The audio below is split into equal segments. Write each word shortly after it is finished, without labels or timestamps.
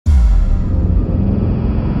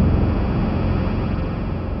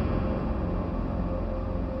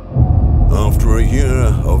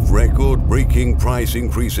record-breaking price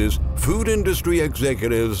increases, food industry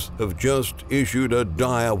executives have just issued a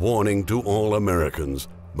dire warning to all Americans.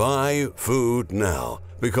 Buy food now,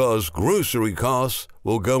 because grocery costs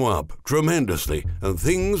will go up tremendously and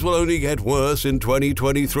things will only get worse in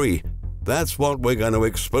 2023. That's what we're going to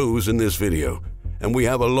expose in this video. And we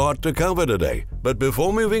have a lot to cover today. But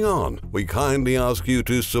before moving on, we kindly ask you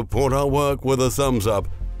to support our work with a thumbs up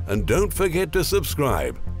and don't forget to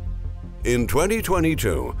subscribe. In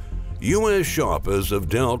 2022, U.S. shoppers have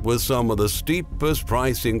dealt with some of the steepest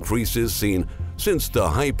price increases seen since the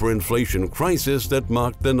hyperinflation crisis that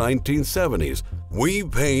marked the 1970s. We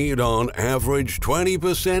paid on average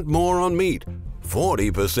 20% more on meat,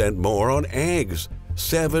 40% more on eggs,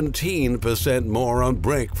 17% more on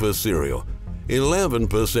breakfast cereal,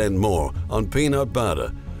 11% more on peanut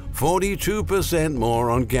butter, 42% more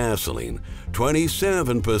on gasoline,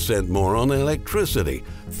 27% more on electricity,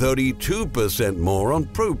 32% more on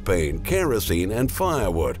propane, kerosene, and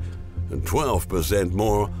firewood, and 12%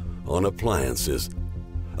 more on appliances.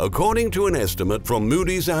 According to an estimate from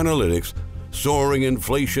Moody's Analytics, soaring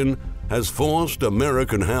inflation has forced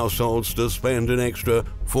American households to spend an extra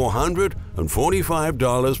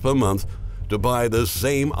 $445 per month to buy the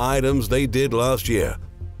same items they did last year.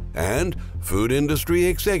 And food industry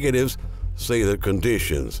executives say that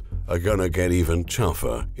conditions are gonna get even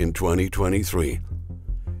tougher in 2023.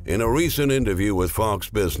 In a recent interview with Fox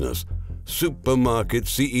Business, supermarket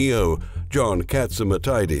CEO John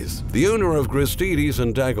Catsimatidis, the owner of Gristedes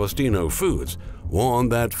and D'Agostino Foods,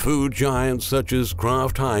 warned that food giants such as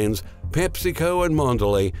Kraft Heinz, PepsiCo, and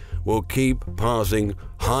Mondelez will keep passing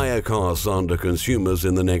higher costs on to consumers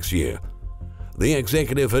in the next year. The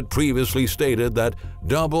executive had previously stated that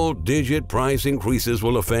double-digit price increases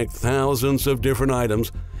will affect thousands of different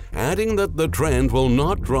items, adding that the trend will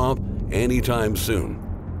not drop anytime soon.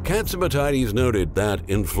 Catsimatidis noted that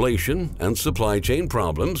inflation and supply chain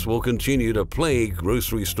problems will continue to plague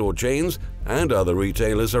grocery store chains and other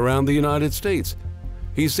retailers around the United States.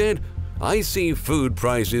 He said, "I see food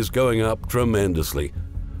prices going up tremendously,"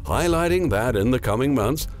 highlighting that in the coming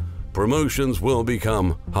months, promotions will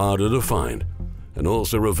become harder to find, and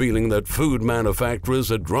also revealing that food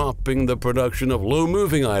manufacturers are dropping the production of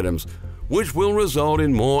low-moving items, which will result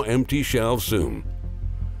in more empty shelves soon.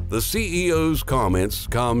 The CEO's comments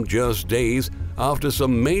come just days after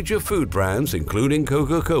some major food brands, including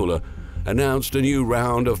Coca-Cola, announced a new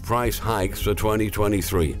round of price hikes for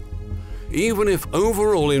 2023. Even if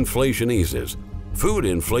overall inflation eases, food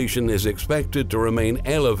inflation is expected to remain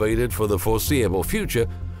elevated for the foreseeable future,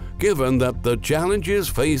 given that the challenges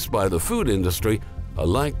faced by the food industry are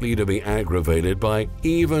likely to be aggravated by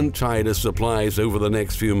even tighter supplies over the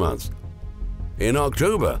next few months. In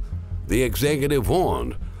October, the executive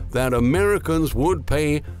warned that Americans would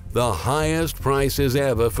pay the highest prices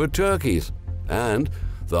ever for turkeys and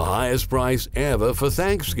the highest price ever for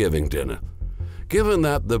Thanksgiving dinner. Given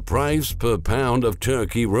that the price per pound of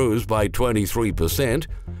turkey rose by 23%,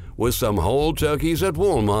 with some whole turkeys at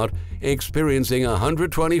Walmart experiencing a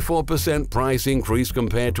 124% price increase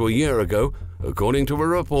compared to a year ago, according to a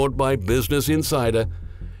report by Business Insider,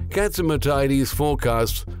 Catsimatidis'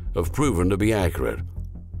 forecasts have proven to be accurate.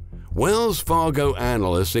 Wells Fargo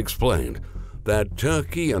analysts explained that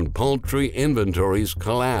turkey and poultry inventories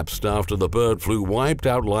collapsed after the bird flu wiped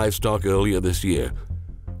out livestock earlier this year.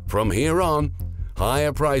 From here on,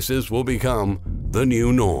 higher prices will become the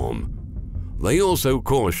new norm. They also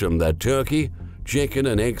cautioned that turkey, chicken,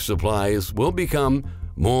 and egg supplies will become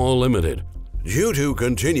more limited due to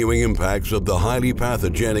continuing impacts of the highly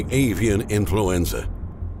pathogenic avian influenza.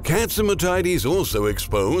 Catsimatidis also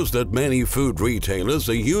exposed that many food retailers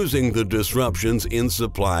are using the disruptions in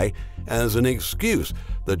supply as an excuse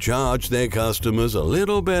to charge their customers a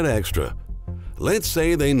little bit extra. Let's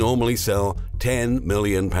say they normally sell 10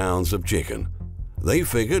 million pounds of chicken. They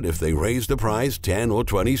figured if they raise the price 10 or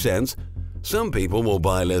 20 cents, some people will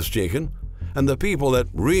buy less chicken, and the people that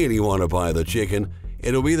really want to buy the chicken,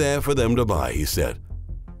 it'll be there for them to buy, he said.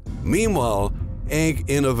 Meanwhile, Egg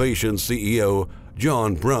Innovation CEO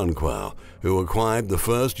John Brunquell, who acquired the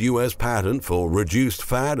first U.S. patent for reduced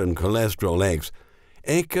fat and cholesterol eggs,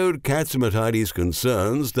 echoed Catsimatidis'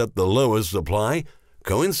 concerns that the lower supply,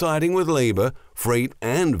 coinciding with labor, freight,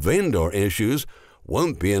 and vendor issues,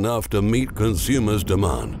 won't be enough to meet consumers'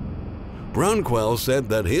 demand. Brunquell said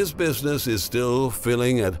that his business is still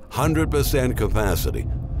filling at 100% capacity,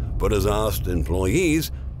 but has asked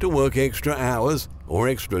employees to work extra hours or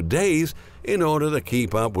extra days in order to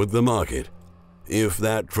keep up with the market. If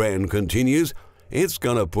that trend continues, it's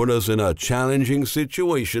gonna put us in a challenging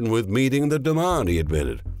situation with meeting the demand, he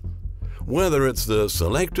admitted. Whether it's the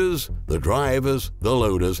selectors, the drivers, the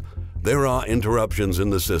loaders, There are interruptions in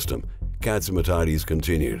the system, Katsimatides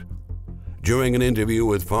continued. During an interview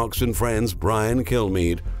with Fox & Friends' Brian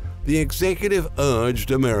Kilmeade, the executive urged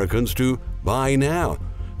Americans to buy now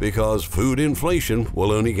because food inflation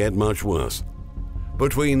will only get much worse.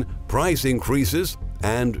 Between price increases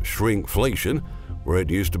and shrinkflation, where it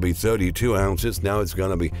used to be 32 ounces, now it's going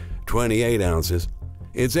to be 28 ounces,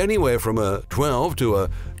 it's anywhere from a 12 to a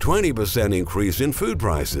 20% increase in food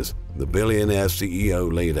prices, the billionaire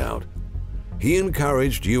CEO laid out. He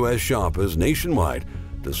encouraged U.S. shoppers nationwide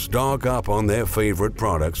to stock up on their favorite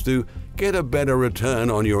products to get a better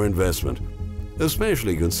return on your investment,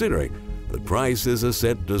 especially considering that prices are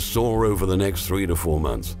set to soar over the next 3 to 4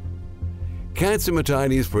 months.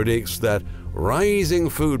 Katsimatides predicts that rising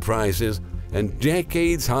food prices and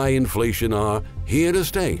decades-high inflation are here to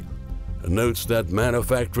stay, and notes that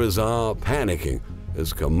manufacturers are panicking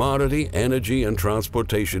as commodity, energy, and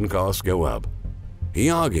transportation costs go up. He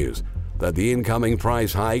argues that the incoming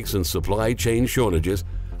price hikes and supply chain shortages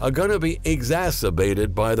are going to be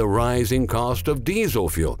exacerbated by the rising cost of diesel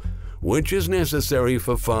fuel, which is necessary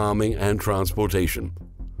for farming and transportation.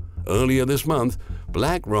 Earlier this month,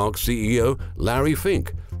 BlackRock CEO Larry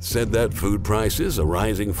Fink said that food prices are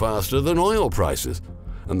rising faster than oil prices,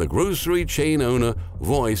 and the grocery chain owner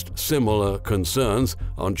voiced similar concerns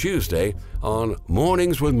on Tuesday on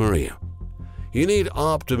Mornings with Maria. You need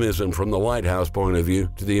optimism from the White House point of view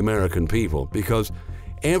to the American people, because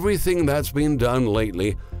everything that's been done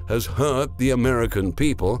lately has hurt the American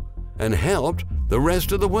people and helped the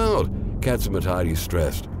rest of the world, Katsimatides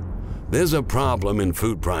stressed. There's a problem in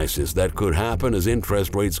food prices that could happen as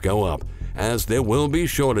interest rates go up, as there will be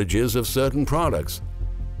shortages of certain products.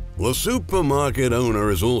 The supermarket owner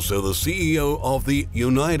is also the CEO of the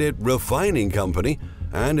United Refining Company,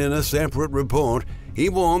 and in a separate report, he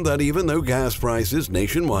warned that even though gas prices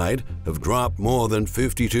nationwide have dropped more than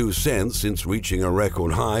 52 cents since reaching a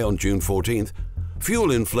record high on June 14th,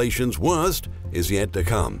 fuel inflation's worst is yet to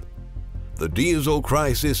come. The diesel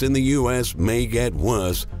crisis in the U.S. may get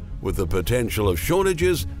worse, with the potential of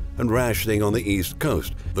shortages and rationing on the East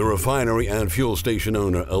Coast, the refinery and fuel station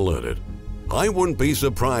owner alerted. I wouldn't be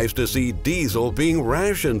surprised to see diesel being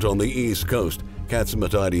rationed on the East Coast,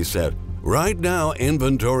 Katsimatides said. Right now,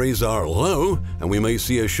 inventories are low, and we may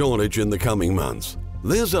see a shortage in the coming months.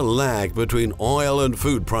 There's a lag between oil and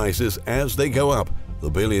food prices as they go up,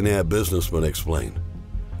 the billionaire businessman explained.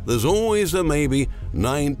 There's always a maybe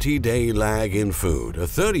 90-day lag in food, a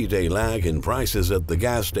 30-day lag in prices at the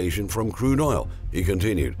gas station from crude oil, he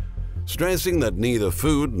continued, stressing that neither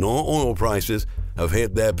food nor oil prices have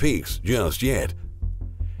hit their peaks just yet.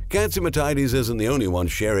 Katsimatides isn't the only one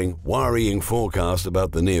sharing worrying forecasts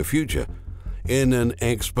about the near future. In an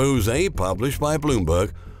expose published by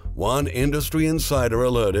Bloomberg, one industry insider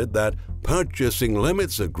alerted that purchasing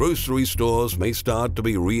limits at grocery stores may start to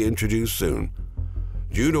be reintroduced soon.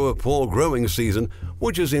 Due to a poor growing season,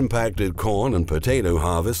 which has impacted corn and potato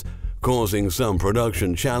harvests, causing some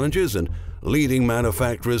production challenges and leading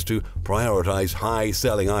manufacturers to prioritize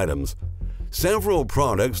high-selling items. Several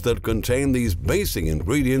products that contain these basic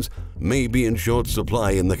ingredients may be in short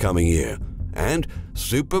supply in the coming year, and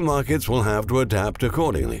supermarkets will have to adapt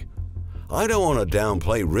accordingly. I don't want to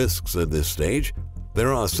downplay risks at this stage.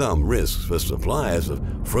 There are some risks for suppliers of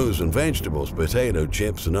frozen vegetables, potato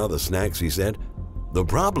chips, and other snacks, he said. The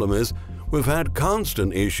problem is, we've had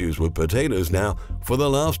constant issues with potatoes now for the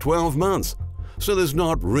last 12 months, so there's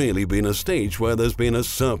not really been a stage where there's been a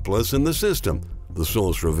surplus in the system, the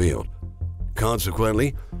source revealed.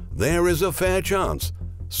 Consequently, there is a fair chance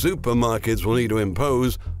supermarkets will need to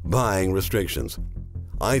impose buying restrictions.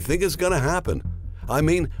 I think it's going to happen. I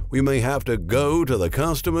mean, we may have to go to the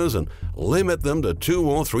customers and limit them to 2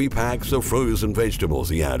 or 3 packs of frozen vegetables,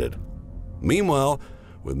 he added. Meanwhile,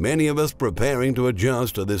 with many of us preparing to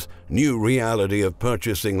adjust to this new reality of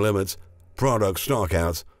purchasing limits, product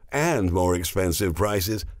stockouts, and more expensive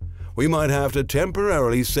prices, we might have to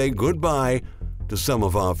temporarily say goodbye to some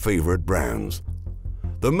of our favorite brands.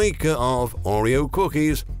 The maker of Oreo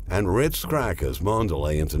cookies and Ritz crackers,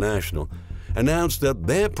 Mondelez International, announced that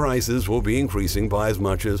their prices will be increasing by as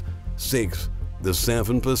much as 6 to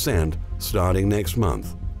 7% starting next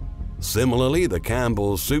month. Similarly, the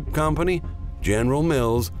Campbell's Soup Company, General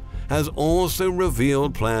Mills, has also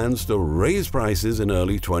revealed plans to raise prices in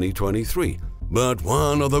early 2023. But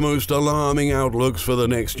one of the most alarming outlooks for the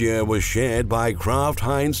next year was shared by Kraft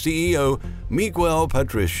Heinz CEO Miguel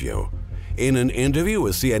Patricio. In an interview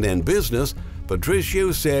with CNN Business,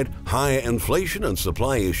 Patricio said higher inflation and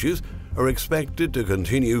supply issues are expected to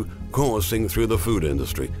continue coursing through the food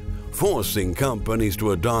industry, forcing companies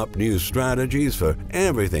to adopt new strategies for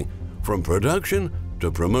everything from production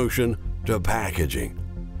to promotion to packaging.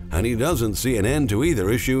 And he doesn't see an end to either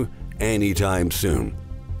issue anytime soon.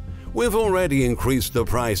 We've already increased the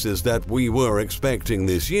prices that we were expecting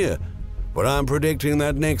this year, but I'm predicting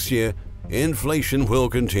that next year inflation will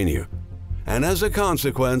continue. And as a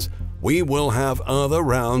consequence, we will have other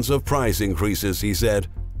rounds of price increases, he said.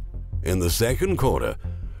 In the second quarter,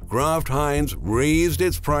 Kraft Heinz raised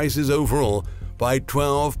its prices overall by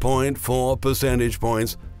 12.4 percentage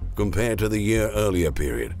points compared to the year earlier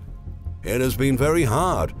period. It has been very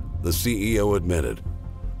hard, the CEO admitted.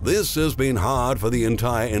 This has been hard for the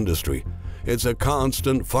entire industry. It's a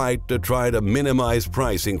constant fight to try to minimize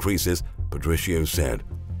price increases, Patricio said.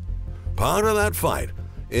 Part of that fight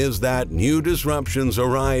is that new disruptions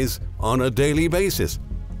arise on a daily basis.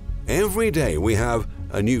 Every day we have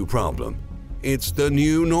a new problem. It's the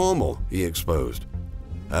new normal, he exposed.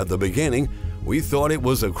 At the beginning, we thought it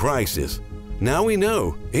was a crisis. Now we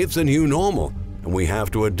know it's a new normal, and we have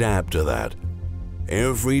to adapt to that.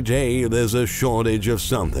 Every day there's a shortage of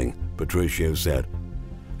something, Patricio said.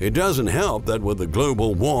 It doesn't help that with the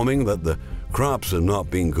global warming that the crops have not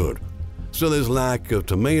been good. So there's lack of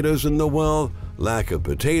tomatoes in the world, lack of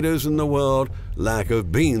potatoes in the world, lack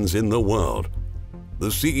of beans in the world. The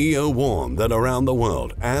CEO warned that around the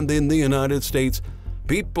world and in the United States,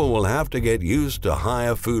 people will have to get used to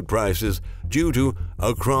higher food prices due to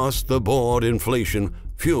across-the-board inflation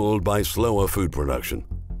fueled by slower food production.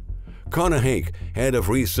 Connor Hake, head of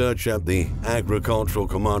research at the agricultural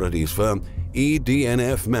commodities firm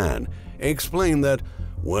ED&F Man, explained that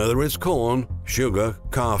whether it's corn, sugar,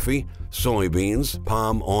 coffee, soybeans,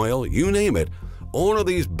 palm oil, you name it, all of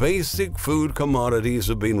these basic food commodities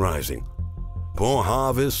have been rising. Poor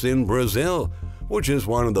harvests in Brazil, which is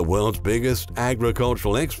one of the world's biggest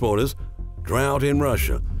agricultural exporters, drought in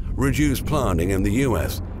Russia, reduced planting in the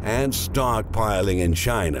U.S., and stockpiling in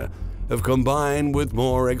China have combined with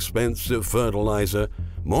more expensive fertilizer,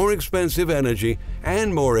 more expensive energy,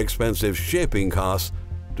 and more expensive shipping costs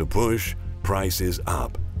to push prices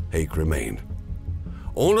up, Hake remained.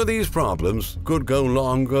 All of these problems could go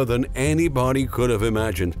longer than anybody could have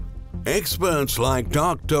imagined. Experts like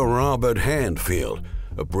Dr. Robert Handfield,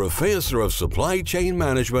 a professor of supply chain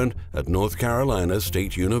management at North Carolina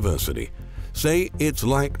State University, say it's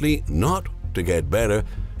likely not to get better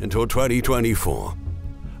until 2024.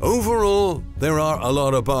 Overall, there are a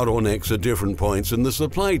lot of bottlenecks at different points in the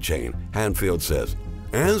supply chain, Handfield says.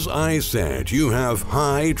 As I said, you have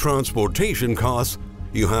high transportation costs,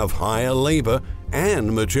 you have higher labor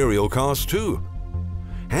and material costs too.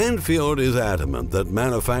 Handfield is adamant that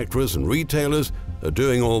manufacturers and retailers are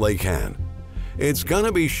doing all they can. It's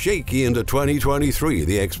gonna be shaky into 2023,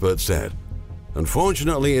 the expert said.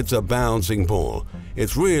 Unfortunately, it's a bouncing ball.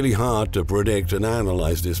 It's really hard to predict and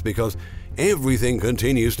analyze this because everything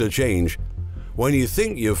continues to change. When you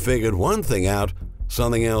think you've figured one thing out,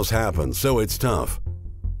 something else happens, so it's tough.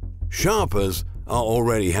 Shoppers are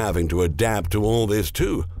already having to adapt to all this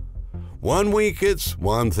too. One week it's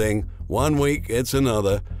one thing, one week it's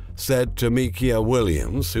another, said Tamikia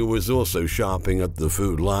Williams, who was also shopping at the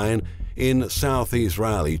Food Lion in Southeast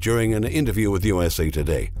Raleigh during an interview with USA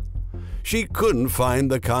Today. She couldn't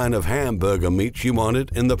find the kind of hamburger meat she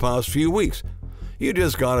wanted in the past few weeks. You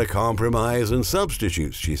just gotta compromise and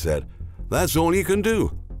substitute, she said. That's all you can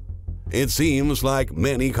do. It seems like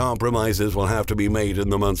many compromises will have to be made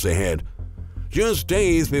in the months ahead. Just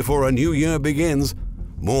days before a new year begins,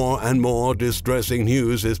 more and more distressing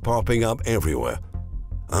news is popping up everywhere.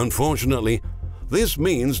 Unfortunately, this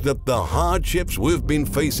means that the hardships we've been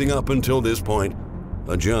facing up until this point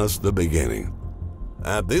are just the beginning.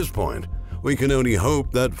 At this point, we can only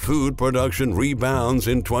hope that food production rebounds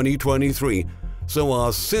in 2023 so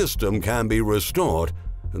our system can be restored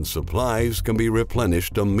and supplies can be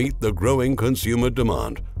replenished to meet the growing consumer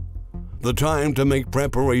demand. The time to make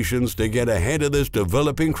preparations to get ahead of this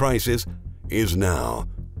developing crisis is now.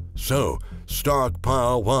 So,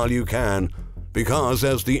 stockpile while you can, because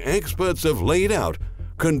as the experts have laid out,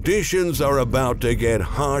 conditions are about to get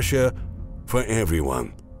harsher for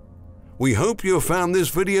everyone. We hope you found this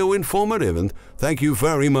video informative and thank you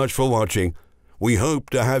very much for watching. We hope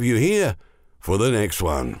to have you here for the next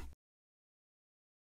one.